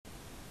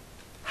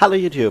Hello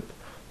YouTube!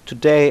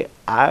 Today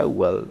I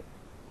will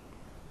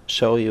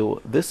show you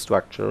this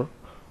structure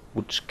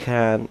which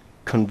can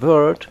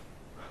convert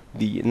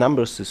the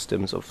number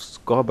systems of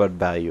scoreboard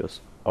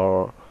values,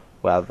 or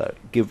rather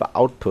give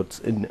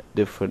outputs in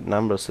different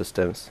number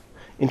systems,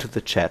 into the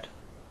chat.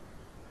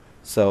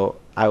 So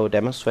I will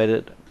demonstrate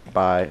it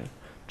by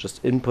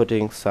just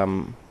inputting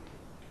some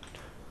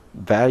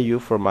value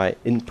for my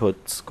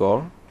input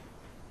score.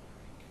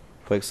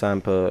 For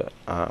example,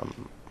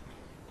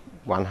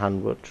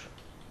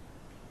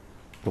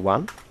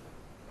 101,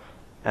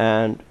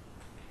 and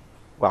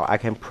well, I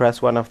can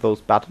press one of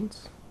those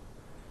buttons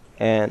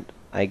and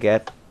I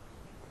get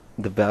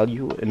the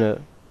value in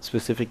a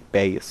specific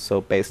base.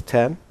 So base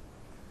 10,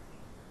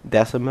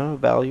 decimal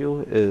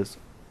value is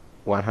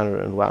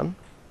 101.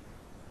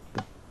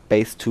 The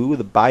base 2,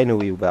 the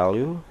binary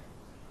value,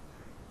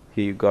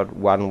 here you got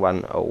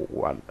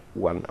 1101,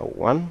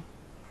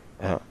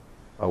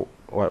 or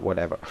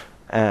whatever.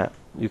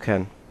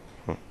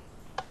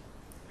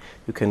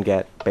 You can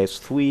get base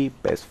 3,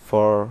 base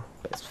 4,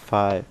 base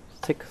 5,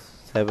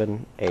 6,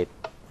 7, 8,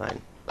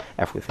 9,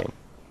 everything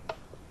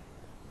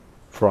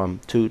from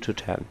 2 to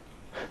 10.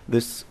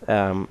 This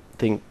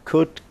thing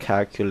could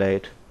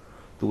calculate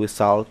the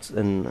results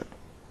in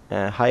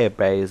higher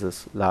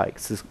bases like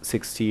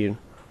 16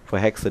 for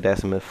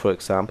hexadecimal, for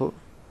example,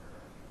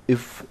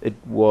 if it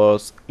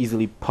was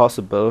easily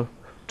possible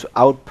to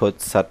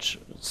output such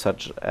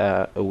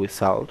a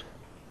result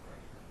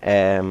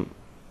into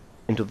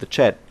the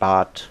chat.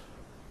 But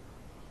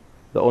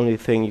the only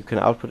thing you can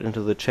output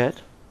into the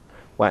chat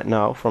right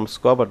now from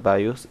scoreboard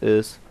values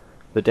is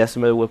the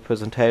decimal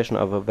representation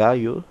of a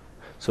value,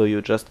 so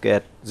you just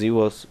get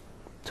zeros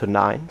to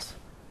nines.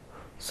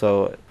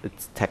 So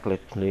it's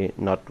technically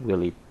not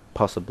really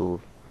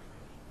possible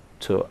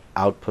to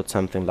output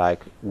something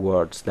like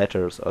words,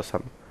 letters, or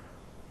some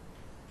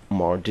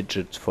more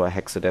digits for a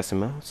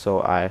hexadecimal.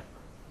 So I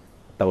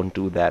don't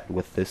do that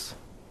with this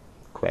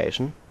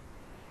equation.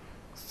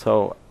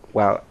 So,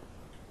 well,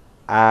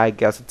 I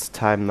guess it's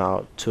time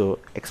now to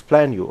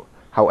explain you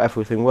how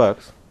everything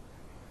works.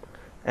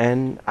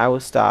 And I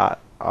will start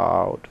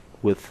out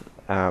with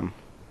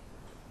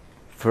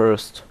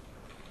first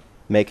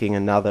making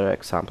another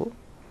example,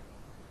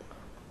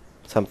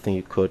 something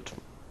you could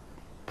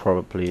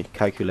probably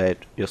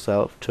calculate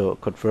yourself to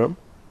confirm.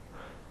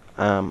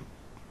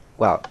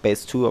 Well,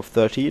 base 2 of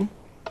 13,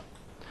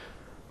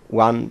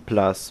 1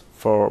 plus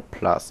 4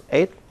 plus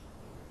 8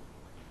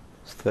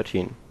 is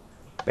 13.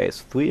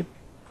 Base 3,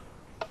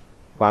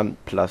 1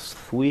 plus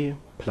 3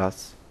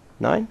 plus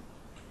 9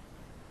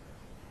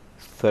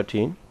 is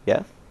 13,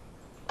 yes.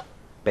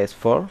 Base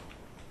 4,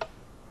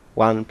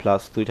 1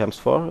 plus 3 times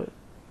 4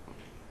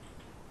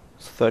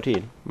 is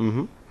 13.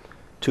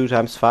 2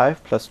 times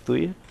 5 plus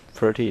 3,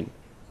 13.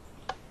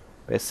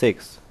 Base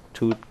 6,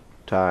 2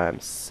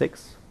 times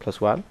 6 plus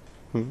 1,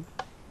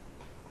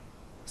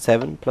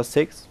 7 plus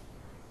 6,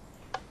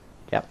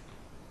 yep.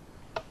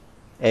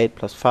 8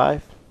 plus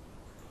 5,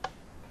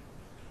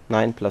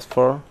 9 plus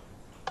 4,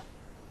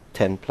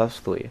 10 plus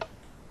 3.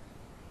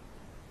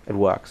 It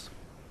works.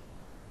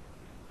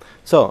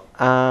 So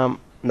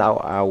now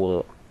I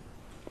will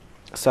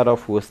start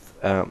off with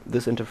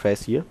this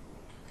interface here.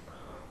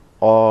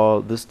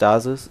 All this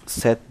does is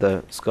set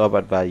the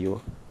scoreboard value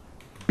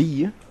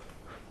B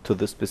to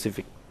the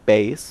specific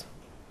base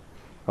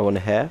I want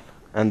to have,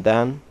 and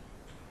then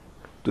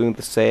doing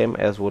the same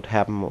as would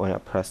happen when I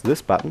press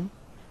this button.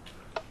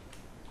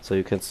 So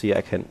you can see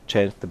I can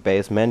change the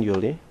base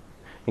manually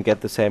and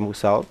get the same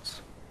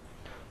results.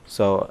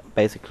 So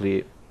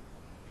basically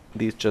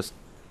these just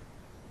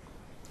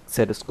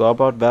set a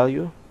scoreboard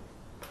value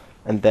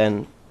and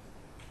then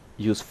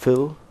use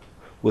fill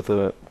with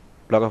a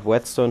block of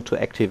redstone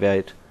to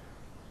activate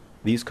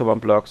these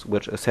command blocks,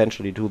 which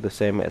essentially do the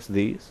same as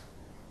these,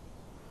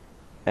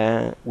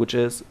 which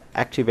is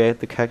activate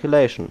the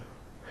calculation.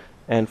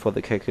 And for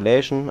the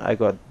calculation I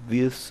got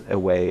this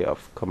array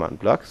of command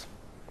blocks,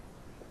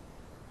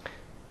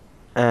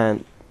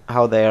 and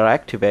how they are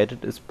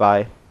activated is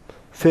by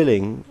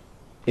filling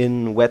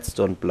in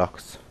redstone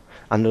blocks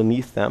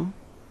underneath them.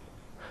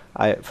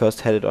 I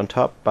first had it on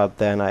top, but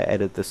then I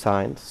added the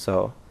signs,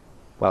 so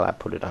well, I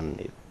put it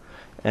underneath.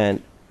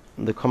 And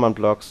the command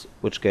blocks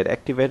which get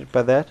activated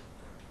by that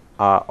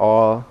are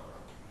all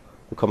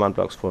the command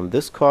blocks from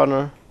this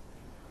corner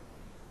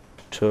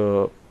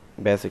to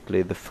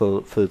basically the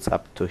fills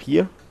up to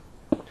here.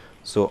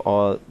 So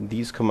all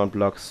these command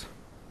blocks,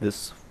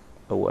 this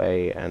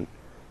array and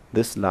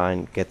this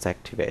line, gets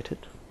activated.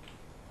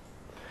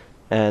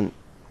 And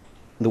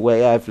the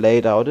way I've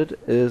laid out it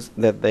is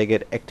that they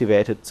get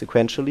activated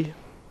sequentially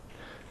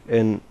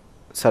in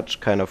such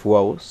kind of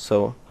rows.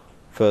 So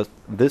first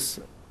this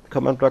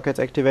command block gets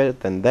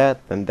activated, then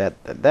that, then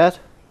that, then that,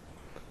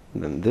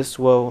 and then this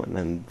row, and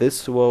then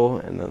this row,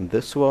 and then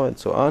this row, and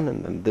so on,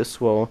 and then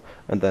this row,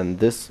 and then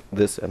this,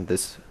 and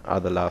this are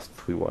the last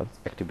 3 ones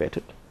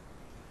activated.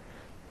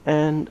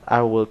 And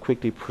I will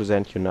quickly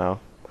present you now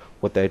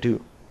what they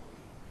do.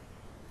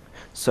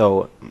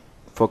 So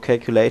for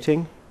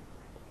calculating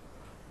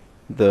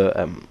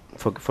the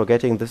for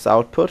getting this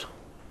output,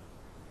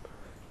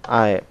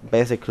 I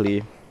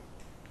basically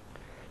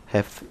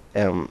have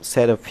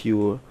set a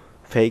few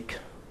fake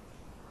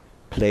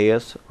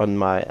players on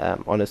my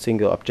on a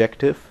single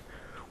objective,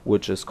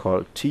 which is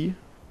called T,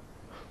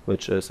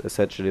 which is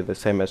essentially the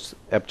same as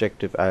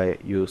objective I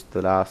used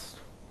the last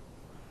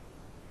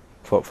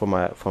for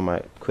my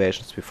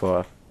equations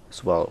before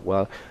as well.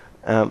 Well,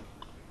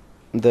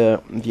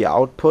 the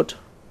output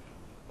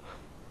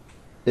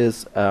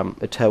is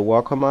a tell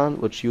war command,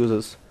 which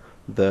uses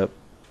the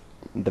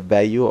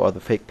value or the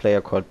fake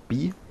player called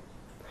B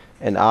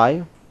and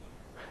I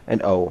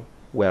and O,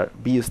 where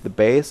B is the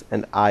base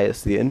and I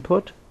is the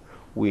input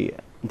we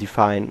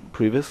defined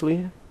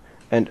previously,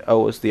 and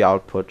O is the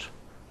output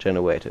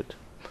generated.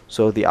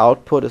 So the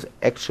output is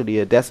actually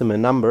a decimal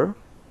number,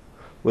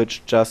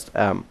 which just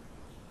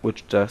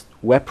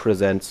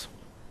represents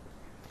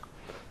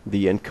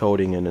the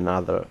encoding in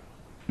another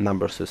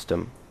number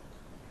system.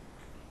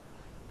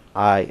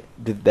 I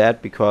did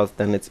that because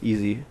then it's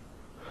easy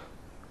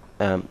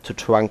to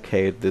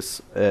truncate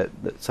this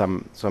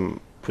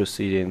some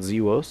preceding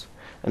zeros,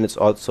 and it's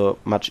also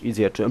much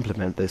easier to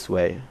implement this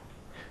way,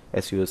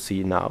 as you will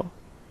see now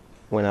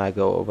when I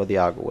go over the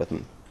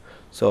algorithm.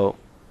 So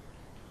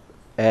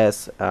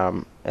as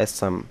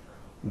some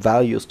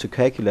values to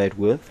calculate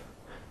with,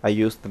 I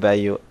use the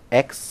value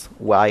x,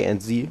 y,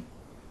 and z,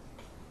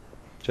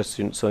 just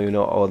so you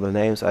know all the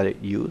names I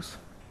use.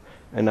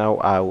 And now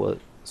I will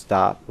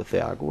start with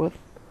the algorithm.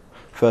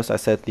 First I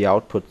set the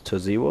output to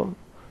 0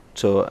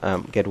 to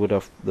get rid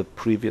of the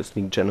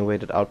previously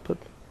generated output.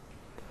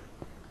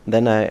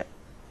 Then I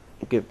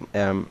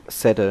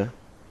set a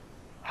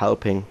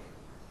helping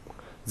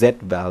z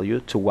value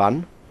to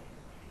 1,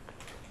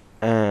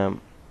 and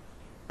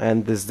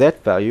the z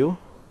value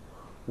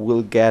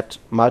will get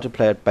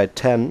multiplied by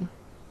 10,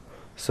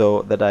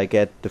 so that I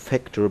get the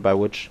factor by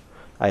which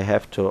I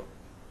have to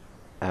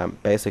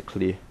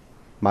basically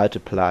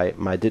multiply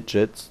my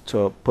digits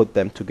to put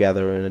them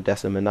together in a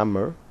decimal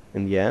number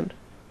in the end.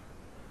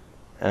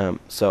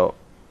 So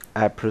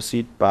I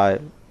proceed by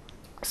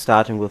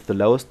starting with the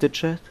lowest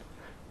digit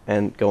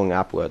and going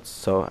upwards.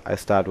 So I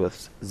start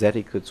with z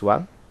equals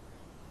 1.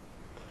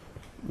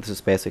 This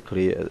is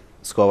basically a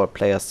scoreboard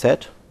player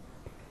set,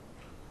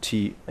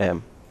 T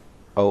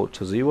O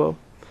to 0,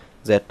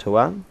 z to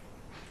 1.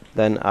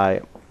 Then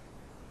I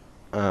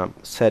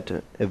set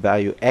a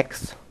value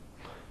x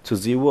to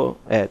 0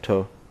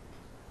 to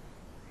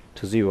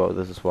 0.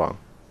 This is wrong.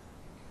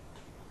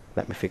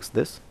 Let me fix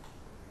this.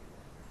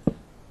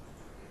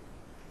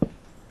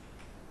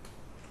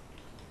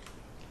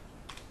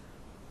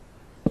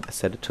 I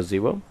set it to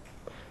 0,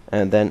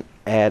 and then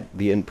add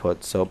the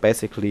input. So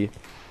basically,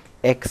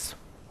 x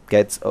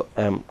gets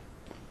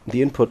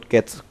the input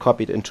gets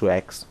copied into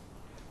x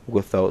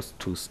with those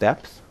two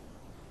steps,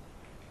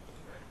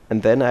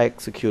 and then I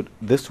execute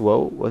this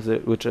row,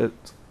 which is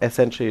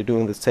essentially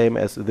doing the same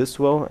as this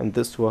row and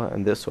this row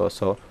and this row.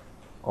 So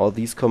all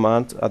these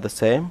commands are the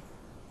same,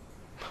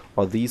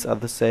 or these are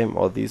the same,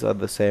 or these are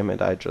the same,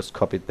 and I just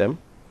copied them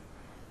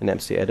in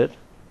mcedit,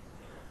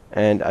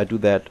 and I do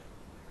that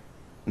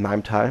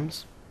 9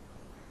 times.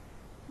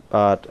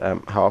 But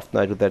how often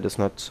I do that is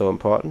not so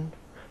important,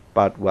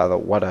 but rather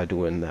what I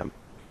do in them.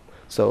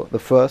 So the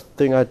first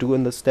thing I do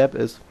in this step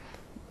is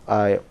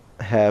I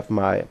have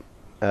my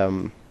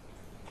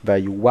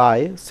value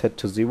y set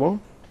to 0,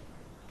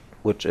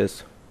 which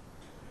is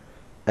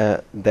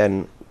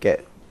then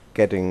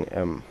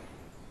getting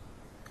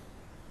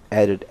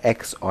added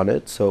x on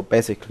it. So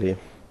basically,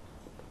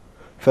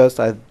 first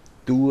I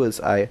do is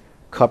I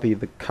copy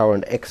the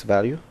current x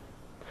value,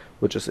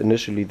 which is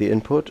initially the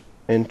input,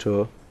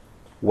 into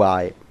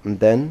y, and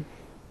then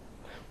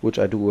which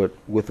I do it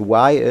with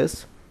y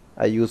is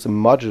I use a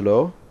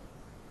modulo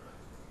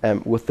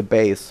with the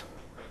base.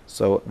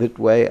 So that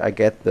way I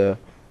get the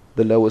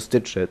lowest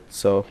digit.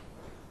 So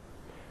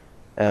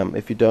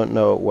if you don't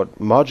know what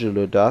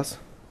modulo does,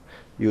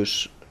 you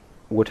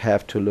would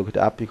have to look it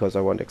up, because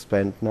I won't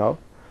explain it now.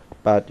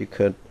 But you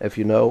could, if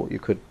you know, you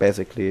could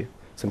basically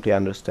simply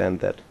understand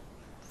that.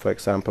 For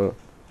example,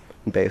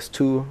 in base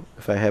 2,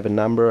 if I have a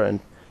number and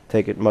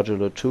take it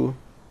modulo 2,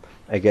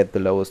 I get the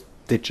lowest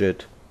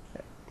digit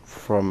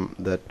from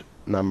that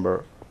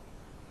number.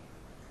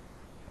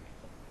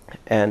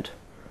 And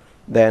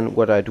then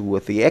what I do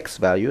with the x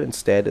value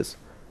instead is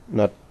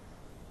not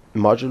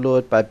modulo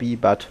it by b,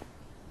 but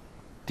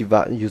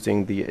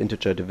using the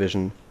integer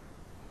division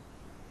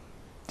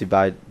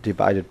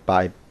divided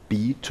by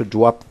b to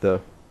drop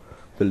the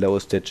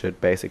lowest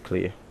digit,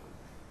 basically.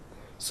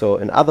 So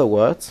in other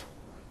words,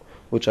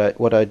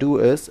 what I do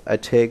is I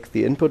take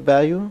the input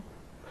value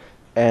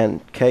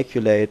and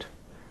calculate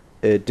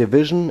a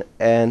division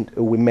and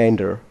a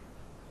remainder,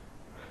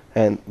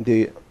 and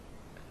the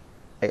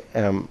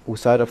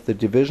side of the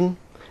division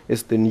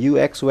is the new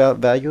x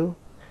value,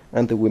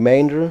 and the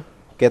remainder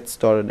gets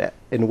stored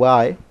in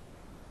y.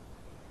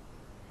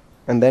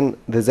 And then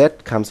the z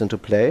comes into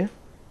play,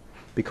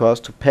 because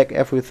to pack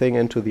everything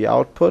into the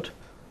output,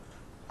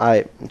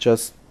 I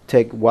just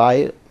take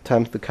y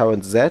times the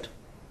current z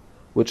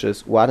which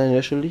is 1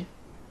 initially,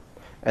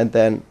 and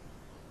then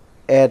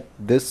add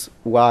this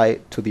y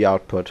to the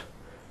output.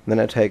 Then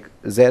I take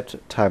z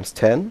times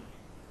 10.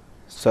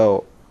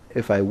 So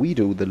if I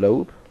redo the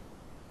loop,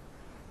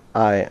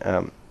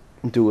 I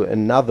do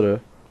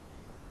another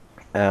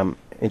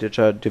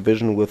integer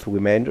division with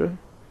remainder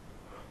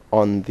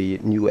on the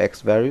new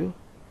x value,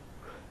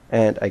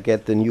 and I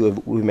get the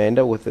new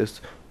remainder with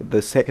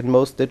the second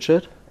most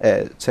digit,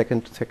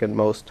 second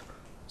most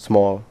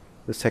small,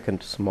 the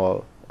second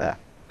small,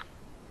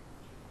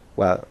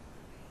 well,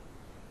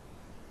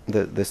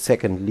 the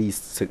second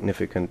least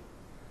significant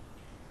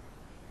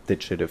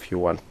digit, if you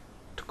want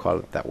to call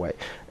it that way.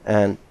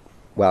 And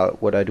well,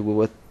 what I do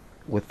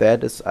with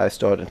that is I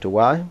store it into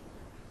y,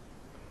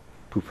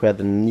 prepare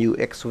the new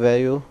x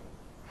value,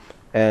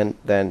 and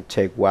then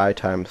take y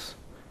times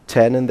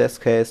 10 in this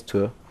case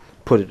to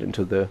put it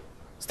into the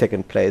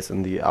second place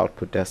in the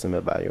output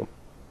decimal value.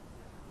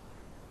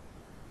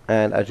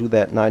 And I do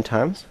that 9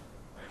 times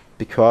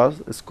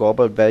because a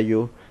scoreboard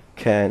value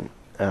can,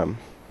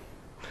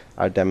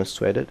 I'll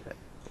demonstrate it.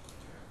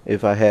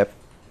 If I have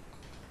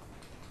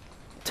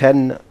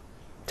 10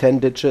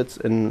 digits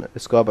in a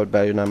scoreboard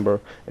value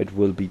number, it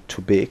will be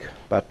too big,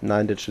 but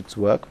 9 digits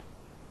work.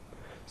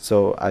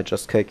 So I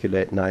just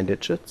calculate 9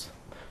 digits.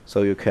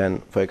 So you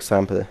can, for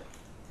example,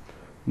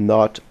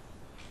 not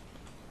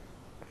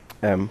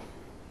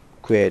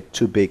create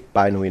too big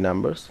binary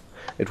numbers.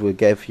 It will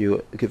give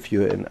you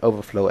an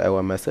overflow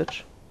error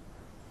message.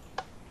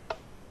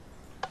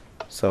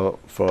 So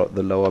for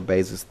the lower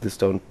bases, this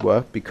don't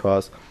work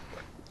because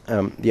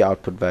the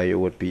output value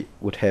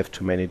would have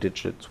too many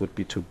digits, would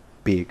be too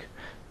big.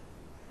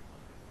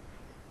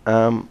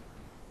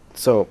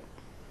 So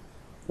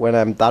when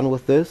I'm done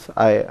with this,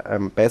 I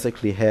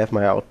basically have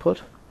my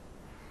output,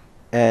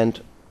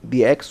 and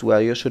the x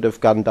value should have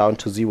gone down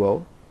to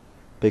 0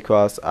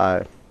 because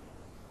I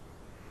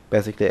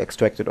basically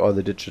extracted all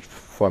the digits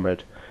from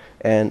it.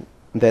 And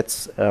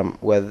that's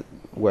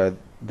where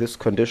this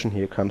condition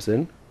here comes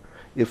in.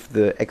 If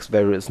the x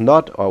value is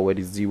not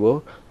already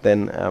 0,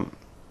 then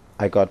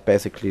I got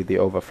basically the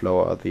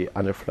overflow or the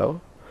underflow,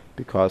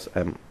 because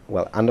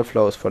well,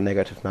 underflow is for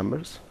negative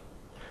numbers.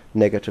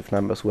 Negative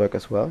numbers work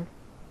as well.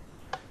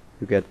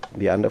 You get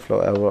the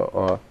underflow error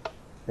or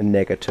a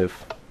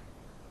negative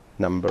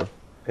number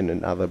in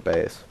another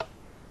base.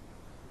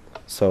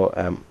 So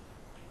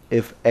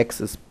if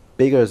x is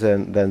bigger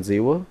than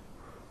 0,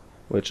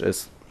 which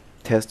is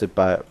tested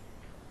by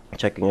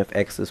checking if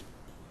x is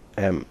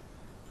in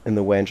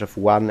the range of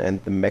 1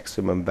 and the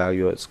maximum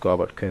value a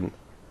scoreboard can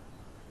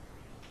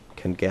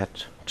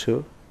get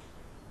to,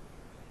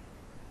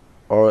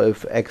 or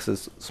if x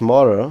is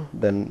smaller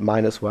than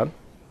 -1,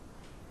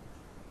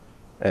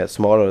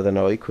 smaller than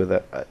or equal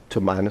to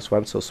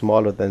 -1, so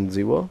smaller than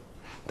 0,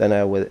 then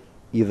I will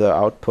either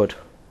output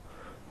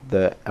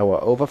the error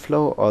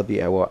overflow or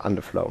the error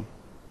underflow.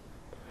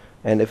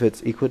 And if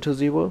it's equal to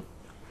 0,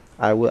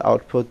 I will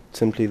output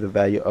simply the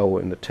value O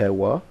in the tail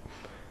war,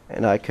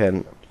 and I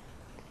can,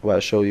 well,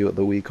 show you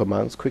the Wii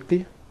commands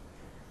quickly.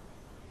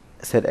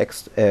 Set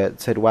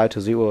y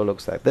to 0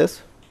 looks like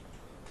this.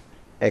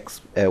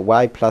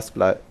 Y plus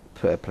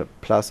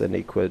and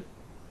equal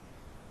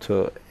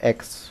to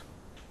x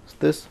is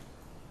this.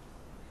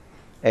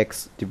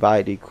 X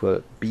divide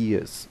equal b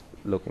is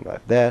looking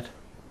like that.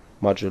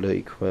 Modulo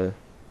equal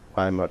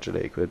y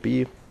modulo equal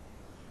b.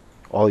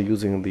 All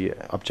using the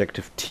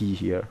objective t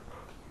here.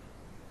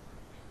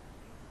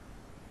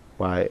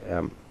 Y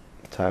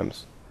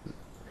times.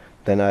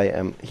 Then I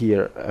am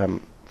here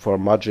for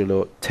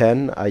modulo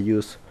 10. I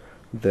use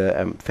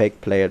the fake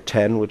player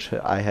 10, which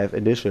I have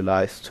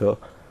initialized to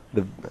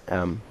the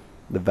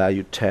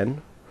value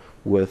 10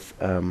 with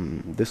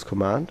this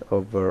command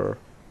over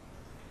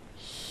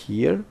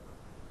here.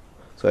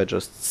 So I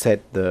just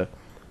set the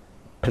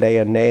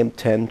player name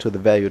 10 to the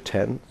value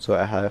 10, so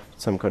I have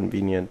some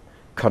convenient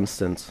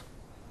constants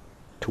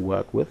to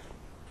work with.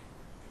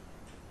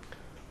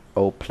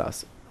 O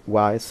plus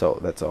y, so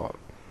that's all.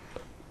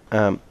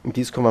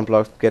 These command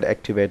blocks get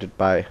activated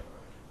by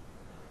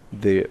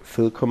the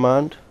fill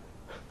command.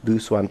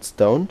 These ones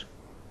don't.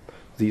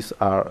 These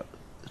are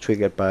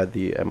triggered by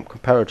the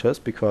comparators,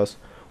 because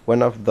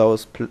one of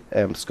those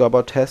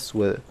scoreboard tests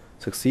will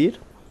succeed.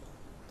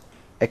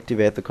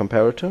 Activate the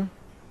comparator,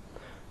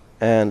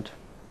 and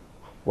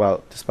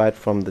well, despite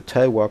from the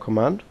tell war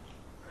command,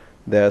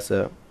 there's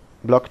a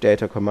block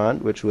data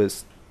command which will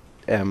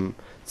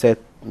set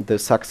the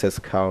success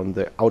count,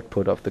 the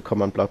output of the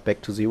command block,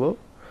 back to 0,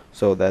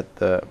 so that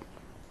the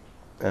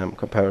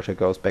comparator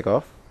goes back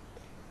off.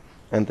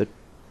 And the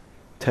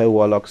tell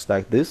war looks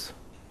like this.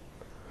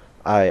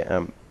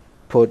 I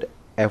put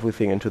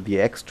everything into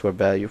the extra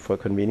value for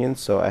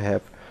convenience, so I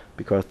have,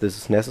 because this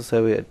is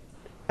necessary, an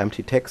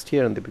empty text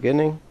here in the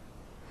beginning,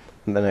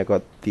 and then I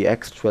got the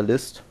extra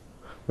list,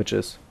 which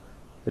is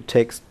the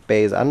text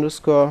base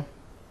underscore,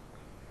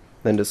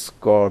 then the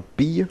score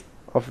b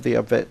of the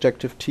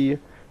objective t,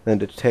 then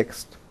the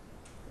text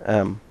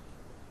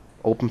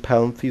open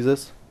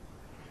parenthesis,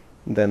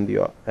 then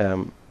the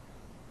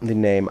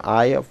name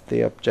I of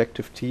the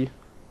objective t,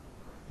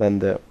 then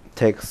the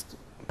text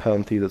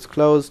parenthesis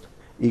closed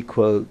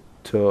equal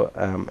to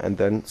and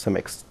then some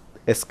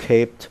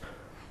escaped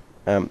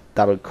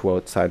double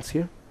quote signs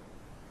here.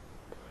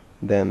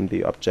 Then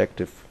the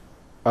objective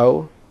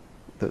O,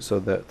 so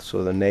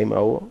the name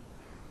O,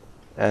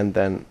 and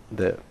then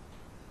the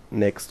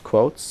next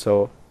quotes,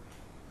 so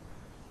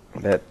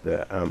that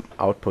the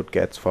output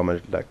gets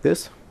formatted like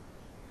this.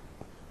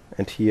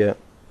 And here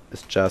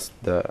is just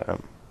the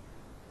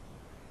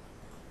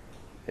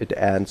it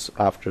ends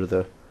after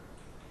the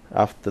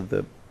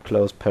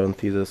closed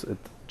parenthesis. It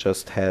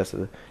just has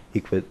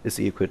is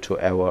equal to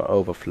error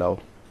overflow.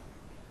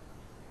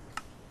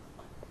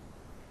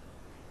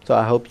 So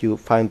I hope you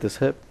find this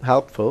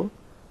helpful,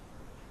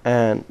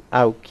 and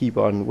I'll keep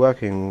on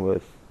working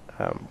with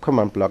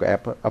command block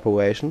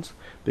operations,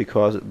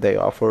 because they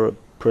offer a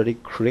pretty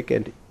quick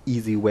and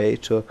easy way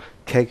to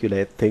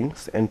calculate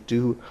things and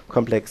do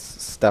complex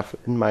stuff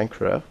in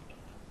Minecraft.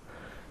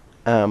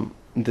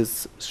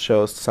 This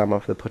shows some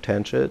of the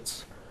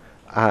potentials.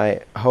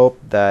 I hope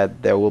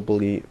that there will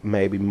be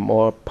maybe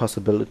more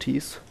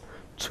possibilities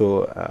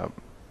to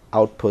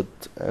output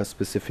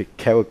specific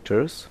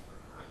characters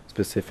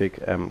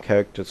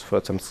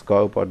for some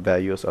scoreboard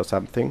values or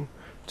something,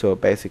 to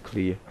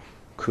basically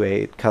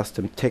create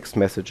custom text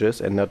messages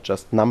and not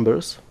just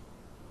numbers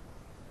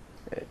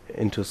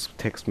into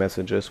text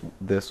messages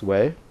this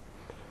way.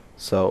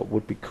 So it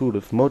would be cool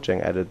if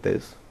Mojang added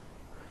this,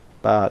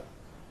 but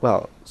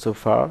well, so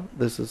far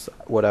this is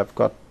what I've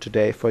got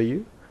today for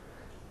you.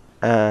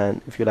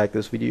 And if you like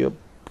this video,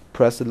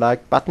 press the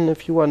like button.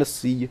 If you want to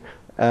see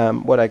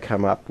what I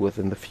come up with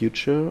in the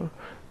future,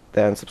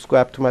 then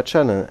subscribe to my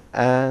channel,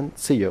 and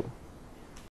see you.